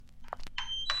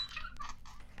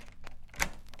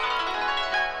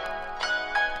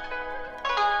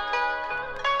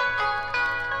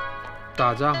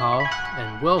大家好,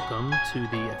 and welcome to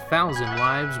the 1,000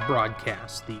 Lives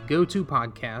broadcast, the go-to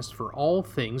podcast for all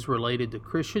things related to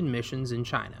Christian missions in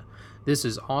China. This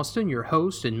is Austin, your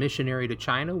host and missionary to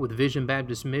China with Vision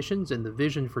Baptist Missions and the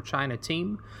Vision for China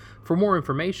team. For more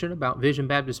information about Vision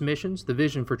Baptist Missions, the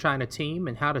Vision for China team,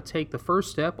 and how to take the first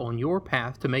step on your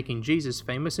path to making Jesus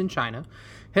famous in China,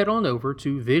 head on over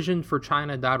to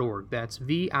visionforchina.org. That's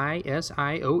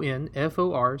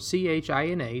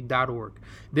visionforchina.org.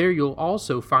 There you'll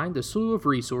also find a slew of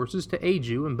resources to aid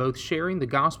you in both sharing the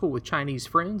gospel with Chinese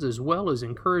friends as well as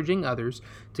encouraging others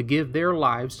to give their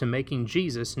lives to making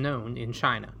Jesus known in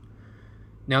China.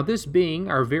 Now, this being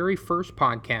our very first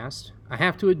podcast, I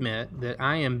have to admit that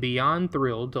I am beyond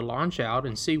thrilled to launch out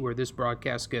and see where this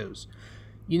broadcast goes.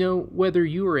 You know, whether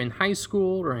you are in high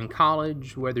school or in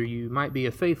college, whether you might be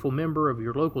a faithful member of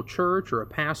your local church or a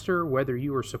pastor, whether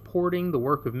you are supporting the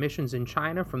work of missions in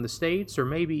China from the States, or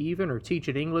maybe even are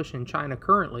teaching English in China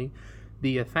currently,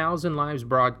 the 1,000 Lives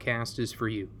broadcast is for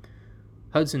you.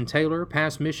 Hudson Taylor,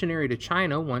 past missionary to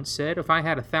China, once said, "If I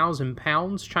had 1,000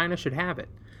 pounds, China should have it.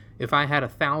 If I had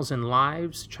 1,000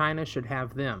 lives, China should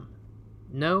have them."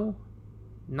 No,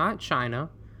 not China,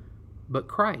 but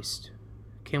Christ.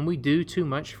 Can we do too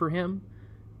much for him?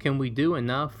 Can we do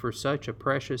enough for such a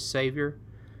precious Savior?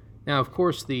 Now, of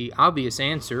course, the obvious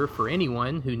answer for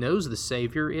anyone who knows the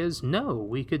Savior is no,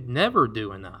 we could never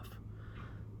do enough.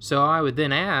 So I would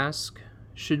then ask,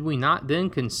 should we not then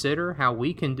consider how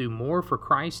we can do more for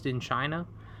Christ in China,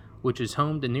 which is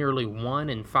home to nearly 1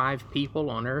 in 5 people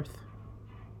on earth?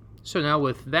 So now,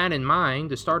 with that in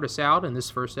mind, to start us out in this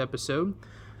first episode,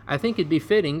 I think it'd be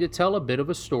fitting to tell a bit of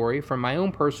a story from my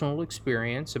own personal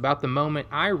experience about the moment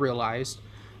I realized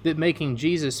that making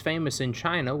Jesus famous in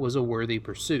China was a worthy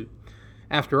pursuit.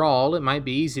 After all, it might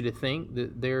be easy to think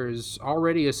that there's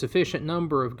already a sufficient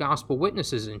number of gospel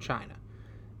witnesses in China.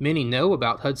 Many know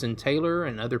about Hudson Taylor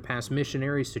and other past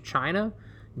missionaries to China.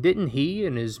 Didn't he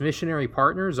and his missionary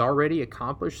partners already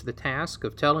accomplish the task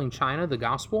of telling China the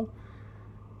gospel?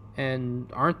 And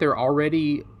aren't there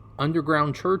already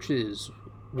underground churches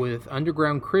with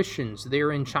underground Christians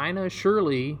there in China?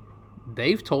 Surely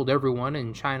they've told everyone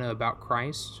in China about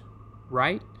Christ,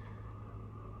 right?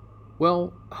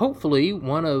 Well, hopefully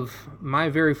one of my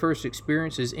very first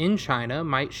experiences in China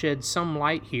might shed some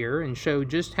light here and show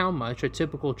just how much a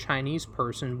typical Chinese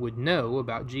person would know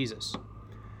about Jesus.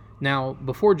 Now,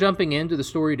 before jumping into the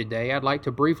story today, I'd like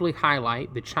to briefly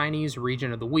highlight the Chinese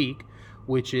region of the week,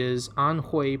 which is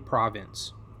Anhui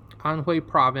Province. Anhui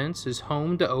Province is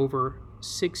home to over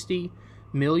 60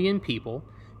 million people,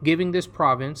 giving this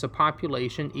province a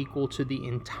population equal to the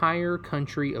entire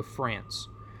country of France.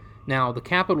 Now, the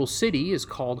capital city is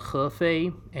called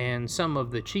Hefei, and some of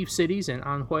the chief cities in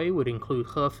Anhui would include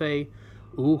Hefei,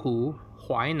 Wuhu,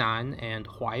 Huainan, and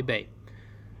Huaibei.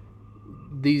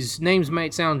 These names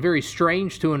might sound very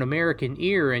strange to an American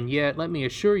ear, and yet let me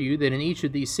assure you that in each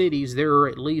of these cities there are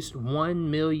at least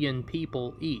 1 million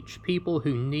people each, people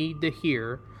who need to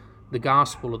hear the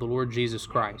gospel of the Lord Jesus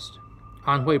Christ.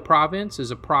 Anhui Province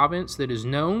is a province that is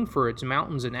known for its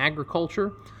mountains and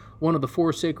agriculture. One of the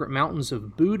 4 sacred mountains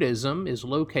of Buddhism is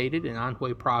located in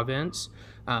Anhui Province.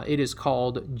 It is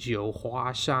called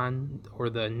Jiuhuashan, or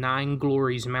the 9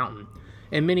 Glories Mountain.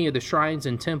 And many of the shrines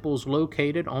and temples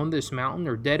located on this mountain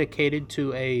are dedicated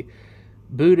to a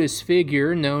Buddhist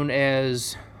figure known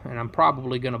as, and I'm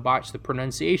probably going to botch the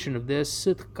pronunciation of this,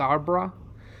 Sithgarbha,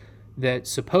 that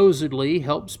supposedly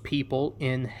helps people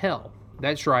in hell.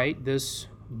 That's right, this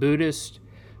Buddhist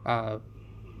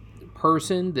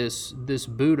person, this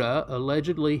Buddha,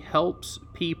 allegedly helps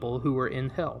people who are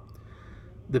in hell.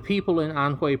 The people in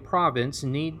Anhui Province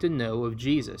need to know of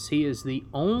Jesus. He is the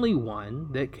only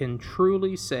one that can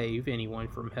truly save anyone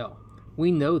from hell.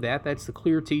 We know that. That's the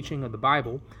clear teaching of the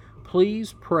Bible.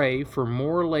 Please pray for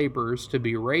more laborers to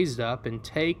be raised up and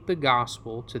take the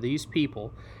gospel to these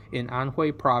people in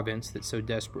Anhui Province that so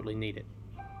desperately need it.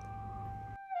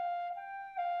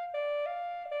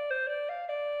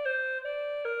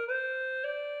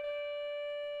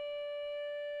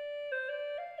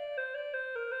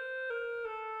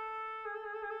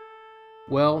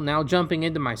 Well, now jumping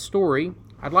into my story,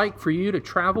 I'd like for you to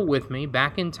travel with me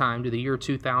back in time to the year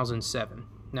 2007.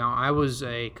 Now, I was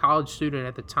a college student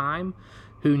at the time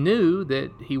who knew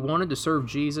that he wanted to serve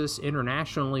Jesus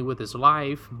internationally with his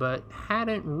life, but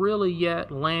hadn't really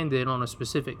yet landed on a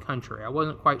specific country. I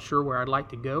wasn't quite sure where I'd like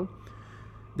to go.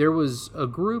 There was a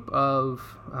group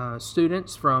of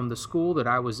students from the school that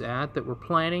I was at that were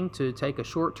planning to take a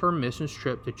short-term missions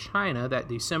trip to China that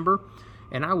December,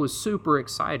 and I was super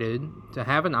excited to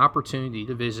have an opportunity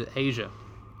to visit Asia.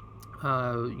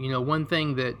 One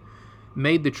thing that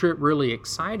made the trip really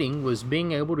exciting was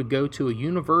being able to go to a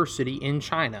university in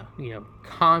China,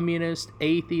 communist,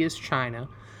 atheist China,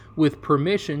 with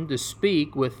permission to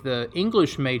speak with the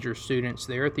English major students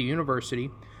there at the university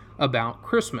about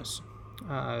Christmas.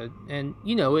 It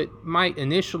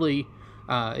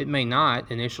may not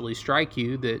initially strike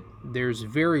you that there's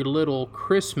very little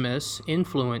Christmas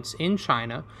influence in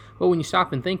China, but when you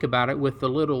stop and think about it, with the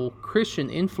little Christian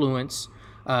influence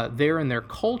there in their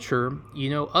culture,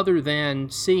 other than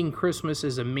seeing Christmas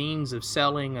as a means of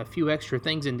selling a few extra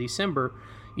things in December,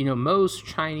 most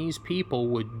Chinese people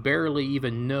would barely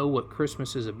even know what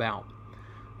Christmas is about.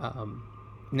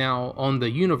 Now, on the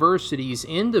university's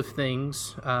end of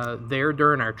things, there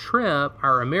during our trip,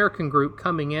 our American group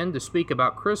coming in to speak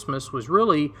about Christmas was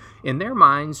really, in their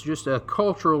minds, just a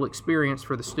cultural experience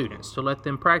for the students, to let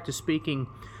them practice speaking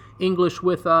English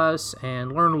with us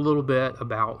and learn a little bit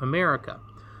about America.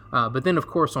 But then, of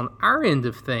course, on our end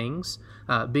of things,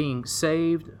 being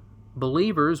saved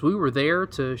believers, we were there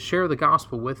to share the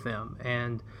gospel with them.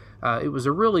 And it was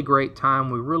a really great time.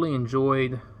 We really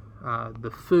enjoyed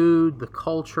the food, the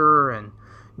culture, and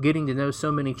getting to know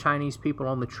so many Chinese people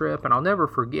on the trip. And I'll never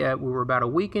forget, we were about a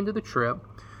week into the trip,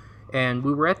 and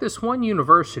we were at this one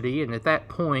university, and at that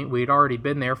point, we had already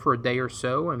been there for a day or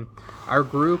so, and our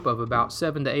group of about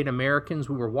 7 to 8 Americans,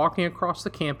 we were walking across the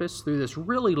campus through this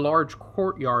really large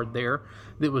courtyard there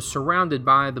that was surrounded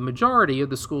by the majority of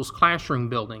the school's classroom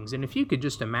buildings. And if you could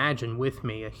just imagine with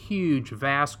me a huge,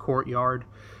 vast courtyard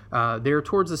there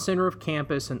towards the center of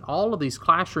campus, and all of these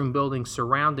classroom buildings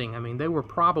surrounding. I mean, they were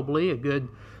probably a good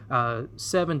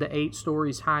 7 to 8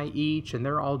 stories high each, and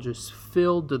they're all just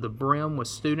filled to the brim with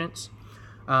students.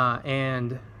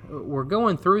 And we're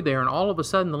going through there, and all of a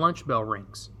sudden the lunch bell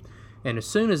rings. And as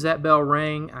soon as that bell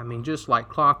rang, I mean, just like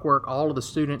clockwork, all of the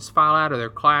students file out of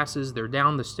their classes. They're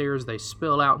down the stairs. They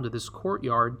spill out into this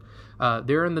courtyard.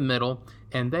 They're in the middle,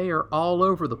 and they are all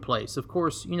over the place. Of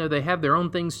course, they have their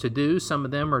own things to do. Some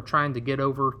of them are trying to get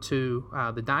over to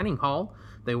the dining hall.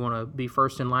 They want to be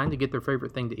first in line to get their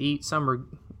favorite thing to eat. Some are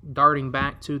darting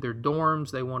back to their dorms.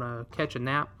 They want to catch a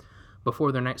nap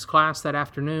before their next class that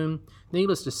afternoon.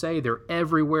 Needless to say, they're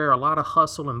everywhere, a lot of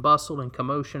hustle and bustle and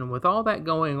commotion. With all that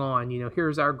going on,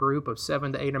 here's our group of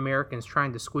 7 to 8 Americans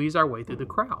trying to squeeze our way through the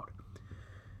crowd.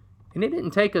 And it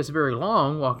didn't take us very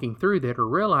long walking through there to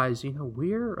realize,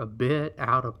 we're a bit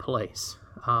out of place.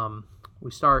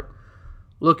 We start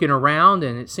looking around,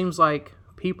 and it seems like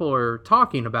people are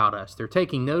talking about us. They're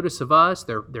taking notice of us.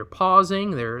 They're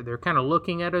pausing. They're kind of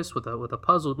looking at us with a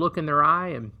puzzled look in their eye,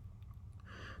 and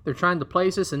they're trying to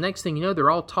place us. And next thing you know, they're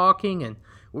all talking, and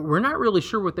we're not really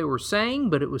sure what they were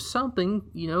saying, but it was something,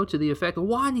 to the effect of,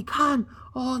 哇，你看，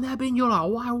哦，那边有老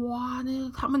外，哇，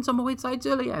他们怎么会在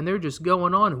这里? And they're just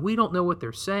going on, and we don't know what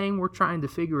they're saying. We're trying to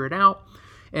figure it out,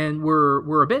 and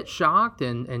we're a bit shocked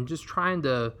and just trying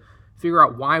to figure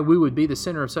out why we would be the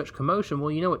center of such commotion.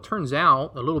 Well, it turns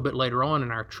out a little bit later on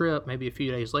in our trip, maybe a few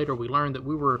days later, we learned that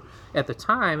we were at the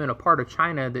time in a part of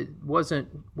China that wasn't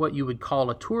what you would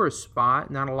call a tourist spot.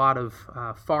 Not a lot of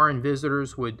foreign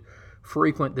visitors would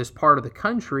frequent this part of the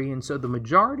country, and so the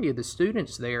majority of the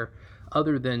students there,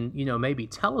 other than maybe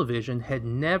television, had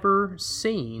never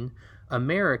seen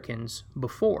Americans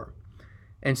before.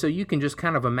 And so you can just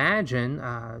kind of imagine,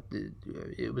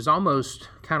 it was almost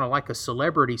kind of like a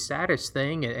celebrity status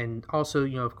thing, and also,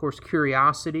 of course,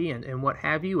 curiosity and what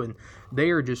have you. And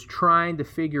they are just trying to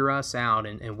figure us out.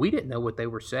 And we didn't know what they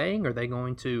were saying. Are they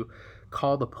going to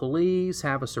call the police,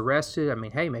 have us arrested? I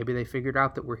mean, hey, maybe they figured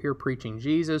out that we're here preaching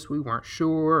Jesus. We weren't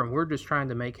sure, and we're just trying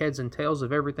to make heads and tails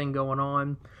of everything going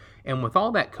on. And with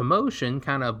all that commotion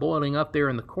kind of boiling up there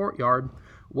in the courtyard,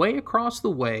 way across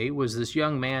the way was this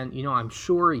young man. I'm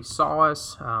sure he saw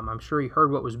us. I'm sure he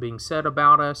heard what was being said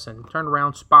about us and turned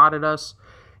around, spotted us.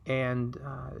 And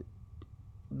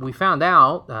we found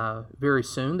out very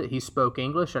soon that he spoke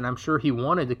English, and I'm sure he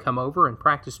wanted to come over and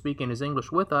practice speaking his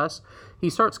English with us. He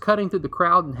starts cutting through the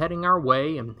crowd and heading our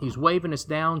way, and he's waving us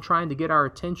down, trying to get our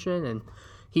attention. And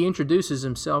he introduces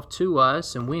himself to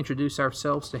us, and we introduce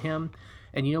ourselves to him.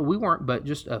 And, we weren't but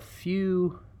just a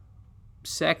few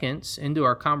seconds into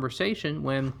our conversation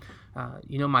when,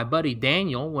 my buddy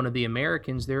Daniel, one of the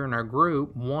Americans there in our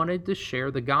group, wanted to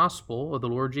share the gospel of the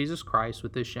Lord Jesus Christ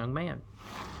with this young man.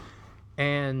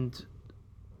 And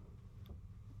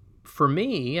for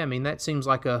me, that seems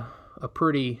like a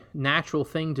pretty natural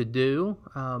thing to do.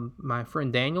 My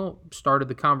friend Daniel started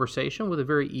the conversation with a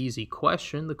very easy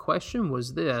question. The question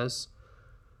was this: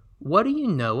 what do you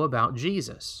know about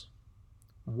Jesus?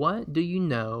 what do you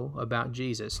know about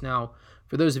Jesus? Now,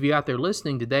 for those of you out there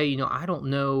listening today, I don't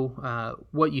know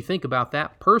what you think about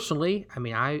that. Personally,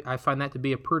 I find that to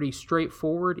be a pretty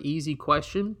straightforward, easy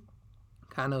question.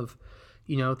 Kind of,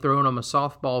 throwing him a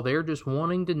softball there, just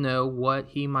wanting to know what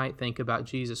he might think about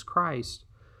Jesus Christ.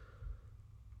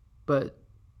 But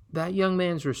that young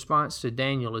man's response to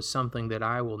Daniel is something that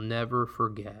I will never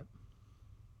forget.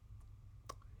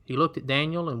 He looked at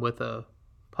Daniel and with a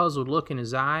puzzled look in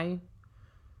his eye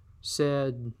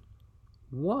said,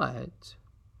 "What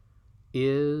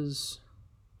is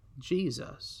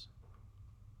Jesus?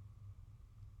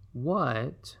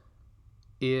 What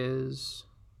is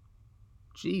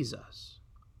Jesus?"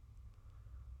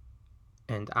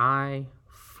 And I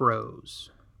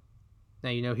froze.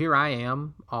 Now, here I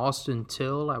am, Austin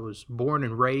Till. I was born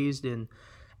and raised in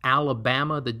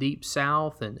Alabama, the deep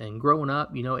South, and growing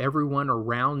up, everyone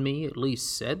around me at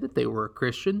least said that they were a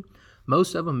Christian.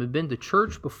 Most of them had been to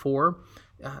church before.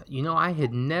 I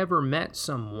had never met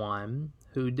someone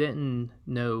who didn't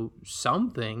know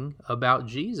something about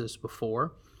Jesus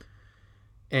before.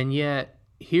 And yet,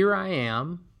 here I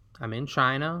am. I'm in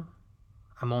China.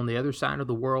 I'm on the other side of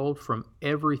the world from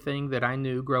everything that I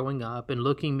knew growing up, and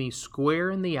looking me square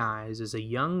in the eyes as a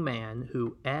young man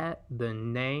who, at the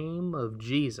name of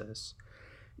Jesus,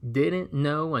 didn't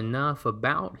know enough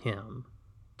about him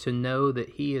to know that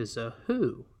he is a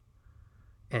who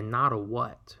and not a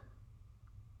what.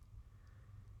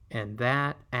 And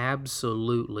that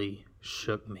absolutely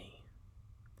shook me.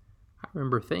 I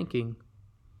remember thinking,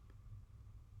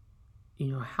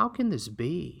 how can this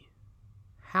be?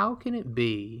 How can it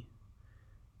be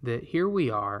that here we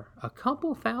are, a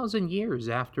couple thousand years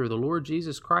after the Lord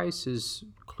Jesus Christ has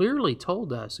clearly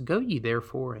told us, "Go ye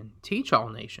therefore and teach all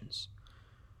nations,"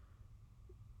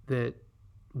 that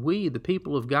we, the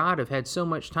people of God, have had so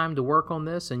much time to work on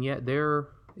this, and yet there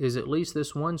is at least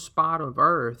this one spot of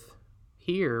earth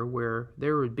here where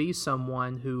there would be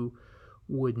someone who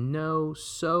would know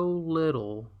so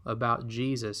little about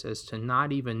Jesus as to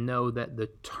not even know that the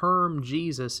term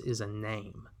Jesus is a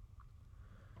name.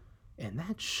 And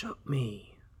that shook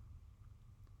me.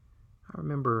 I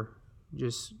remember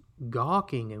just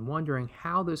gawking and wondering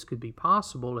how this could be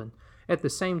possible. And at the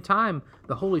same time,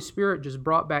 the Holy Spirit just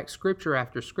brought back scripture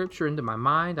after scripture into my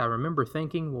mind. I remember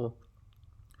thinking, well,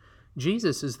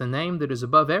 Jesus is the name that is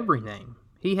above every name.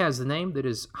 He has the name that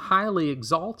is highly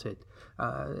exalted.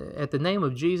 At the name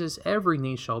of Jesus, every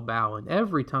knee shall bow and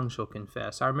every tongue shall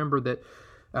confess. I remember that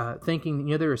thinking,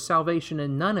 there is salvation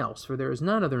in none else, for there is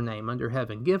none other name under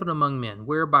heaven given among men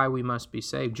whereby we must be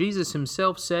saved. Jesus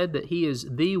himself said that he is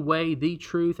the way, the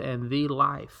truth, and the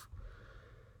life.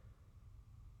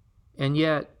 And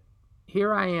yet,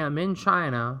 here I am in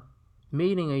China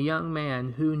meeting a young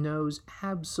man who knows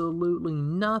absolutely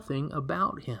nothing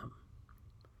about him.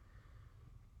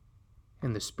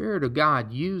 And the Spirit of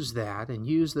God used that and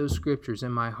used those scriptures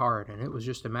in my heart. And it was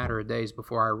just a matter of days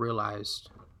before I realized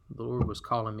the Lord was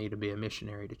calling me to be a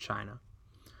missionary to China.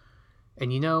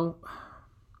 And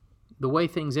the way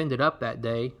things ended up that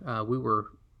day, we were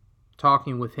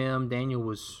talking with him. Daniel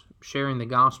was sharing the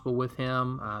gospel with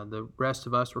him. The rest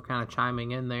of us were kind of chiming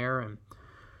in there. And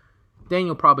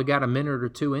Daniel probably got a minute or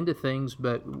two into things,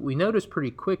 but we noticed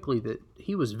pretty quickly that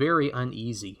he was very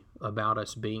uneasy about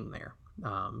us being there.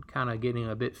 Kind of getting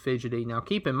a bit fidgety. Now,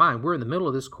 keep in mind, we're in the middle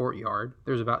of this courtyard.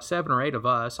 There's about 7 or 8 of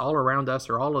us. All around us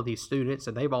are all of these students,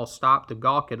 and they've all stopped to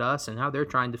gawk at us, and now they're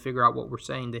trying to figure out what we're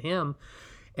saying to him.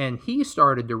 And he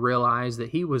started to realize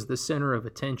that he was the center of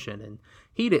attention, and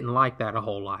he didn't like that a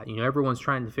whole lot. Everyone's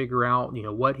trying to figure out,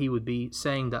 what he would be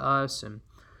saying to us. And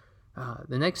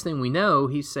the next thing we know,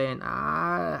 he's saying,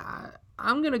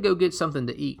 I'm going to go get something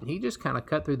to eat. And he just kind of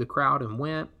cut through the crowd and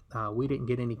went. We didn't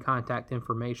get any contact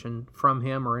information from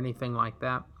him or anything like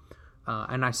that.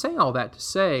 And I say all that to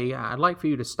say, I'd like for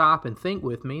you to stop and think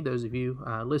with me, those of you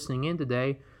listening in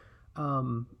today.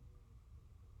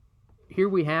 Here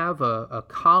we have a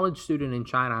college student in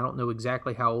China. I don't know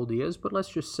exactly how old he is, but let's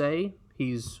just say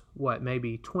he's,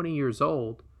 maybe 20 years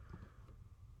old.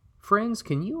 Friends,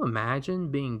 can you imagine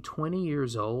being 20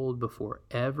 years old before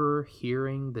ever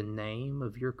hearing the name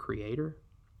of your Creator?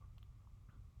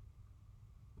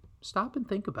 Stop and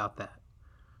think about that.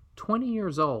 20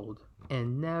 years old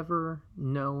and never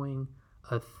knowing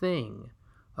a thing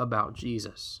about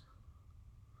Jesus.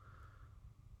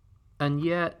 And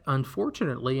yet,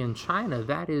 unfortunately, in China,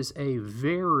 that is a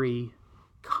very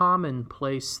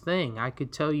commonplace thing. I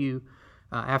could tell you,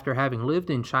 after having lived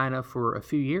in China for a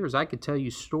few years, I could tell you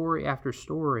story after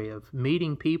story of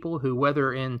meeting people who,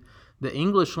 whether in the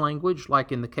English language,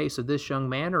 like in the case of this young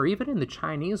man, or even in the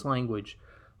Chinese language,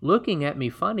 looking at me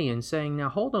funny and saying, now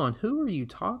hold on, who are you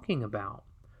talking about?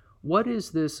 What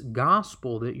is this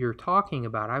gospel that you're talking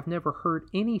about? I've never heard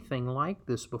anything like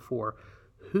this before.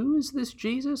 Who is this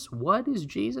Jesus? What is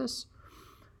Jesus?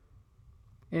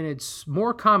 And it's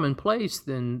more commonplace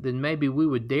than maybe we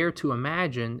would dare to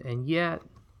imagine, and yet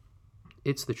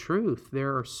it's the truth.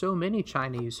 There are so many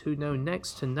Chinese who know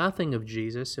next to nothing of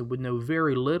Jesus and would know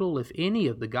very little, if any,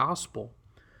 of the gospel.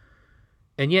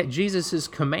 And yet Jesus'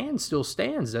 command still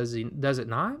stands, does it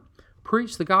not?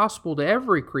 Preach the gospel to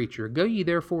every creature. Go ye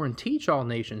therefore and teach all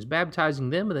nations, baptizing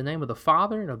them in the name of the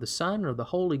Father and of the Son and of the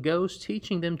Holy Ghost,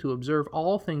 teaching them to observe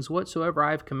all things whatsoever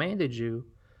I have commanded you.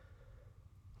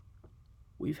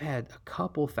 We've had a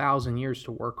couple thousand years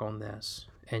to work on this.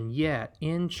 And yet,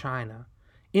 in China,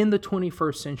 in the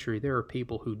 21st century, there are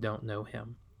people who don't know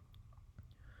him.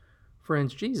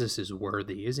 Friends, Jesus is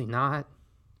worthy, is he not?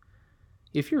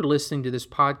 If you're listening to this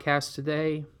podcast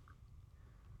today,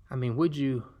 would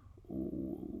you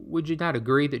not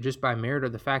agree that just by merit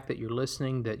of the fact that you're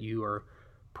listening, that you are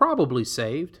probably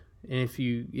saved? And if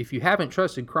you haven't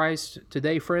trusted Christ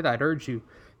today, friend, I'd urge you,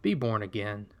 be born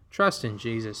again. Trust in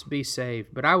Jesus, be saved.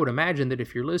 But I would imagine that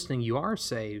if you're listening, you are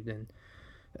saved. And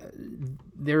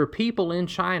there are people in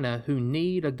China who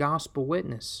need a gospel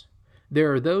witness.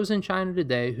 There are those in China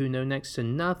today who know next to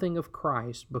nothing of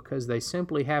Christ because they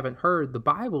simply haven't heard. The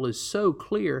Bible is so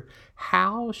clear.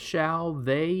 How shall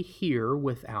they hear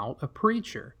without a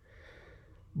preacher?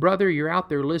 Brother, you're out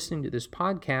there listening to this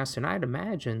podcast, and I'd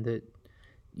imagine that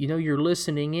you're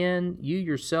listening in. You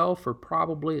yourself are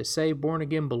probably a saved,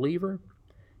 born-again believer.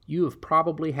 You have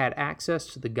probably had access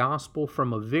to the gospel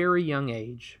from a very young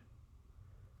age.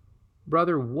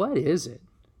 Brother, what is it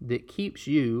that keeps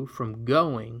you from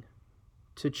going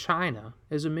to China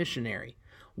as a missionary?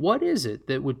 What is it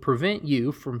that would prevent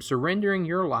you from surrendering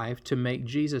your life to make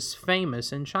Jesus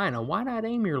famous in China? Why not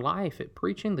aim your life at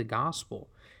preaching the gospel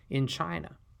in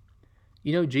China?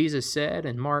 Jesus said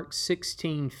in Mark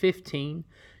 16:15,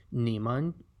 你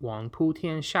们往普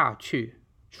天下去，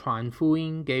传福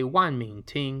音给万民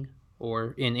听,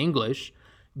 or in English,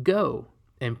 go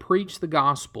and preach the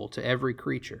gospel to every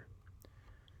creature.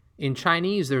 In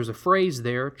Chinese, there's a phrase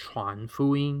there, 传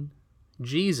福音.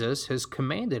 Jesus has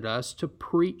commanded us to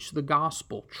preach the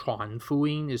gospel. 传福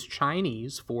音 is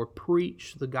Chinese for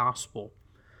preach the gospel.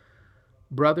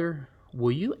 Brother,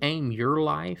 will you aim your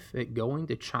life at going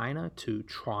to China to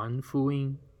传福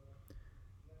音?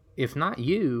 If not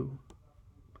you,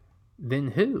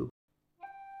 then who?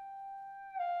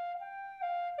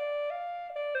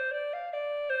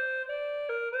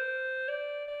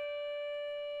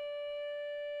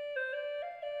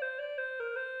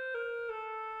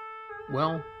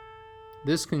 Well,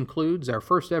 this concludes our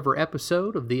first ever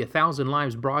episode of the 1,000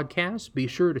 Lives broadcast. Be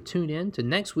sure to tune in to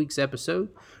next week's episode,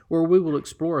 where we will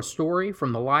explore a story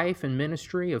from the life and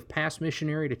ministry of past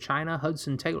missionary to China,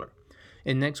 Hudson Taylor.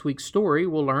 In next week's story,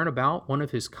 we'll learn about one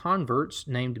of his converts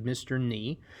named Mr.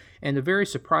 Ni, and a very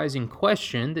surprising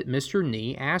question that Mr.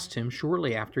 Ni asked him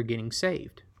shortly after getting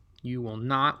saved. You will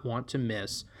not want to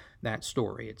miss that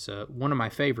story. It's one of my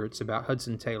favorites about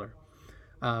Hudson Taylor.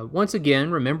 Once again,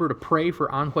 remember to pray for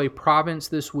Anhui Province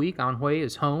this week. Anhui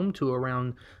is home to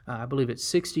around, I believe it's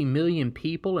 60 million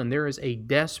people, and there is a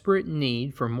desperate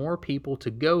need for more people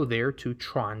to go there to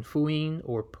传福音,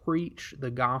 or preach the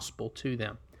gospel to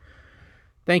them.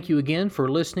 Thank you again for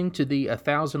listening to the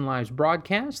 1,000 Lives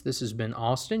broadcast. This has been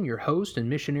Austin, your host and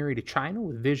missionary to China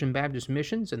with Vision Baptist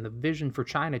Missions and the Vision for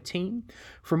China team.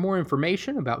 For more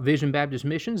information about Vision Baptist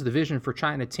Missions, the Vision for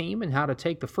China team, and how to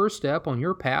take the first step on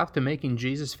your path to making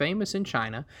Jesus famous in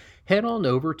China, head on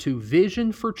over to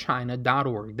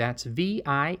visionforchina.org. That's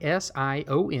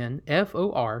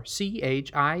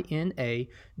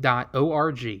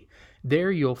visionforchina.org.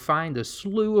 There you'll find a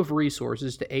slew of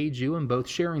resources to aid you in both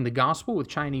sharing the gospel with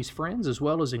Chinese friends as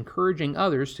well as encouraging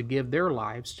others to give their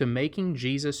lives to making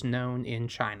Jesus known in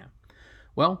China.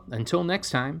 Well, until next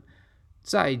time,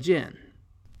 再见.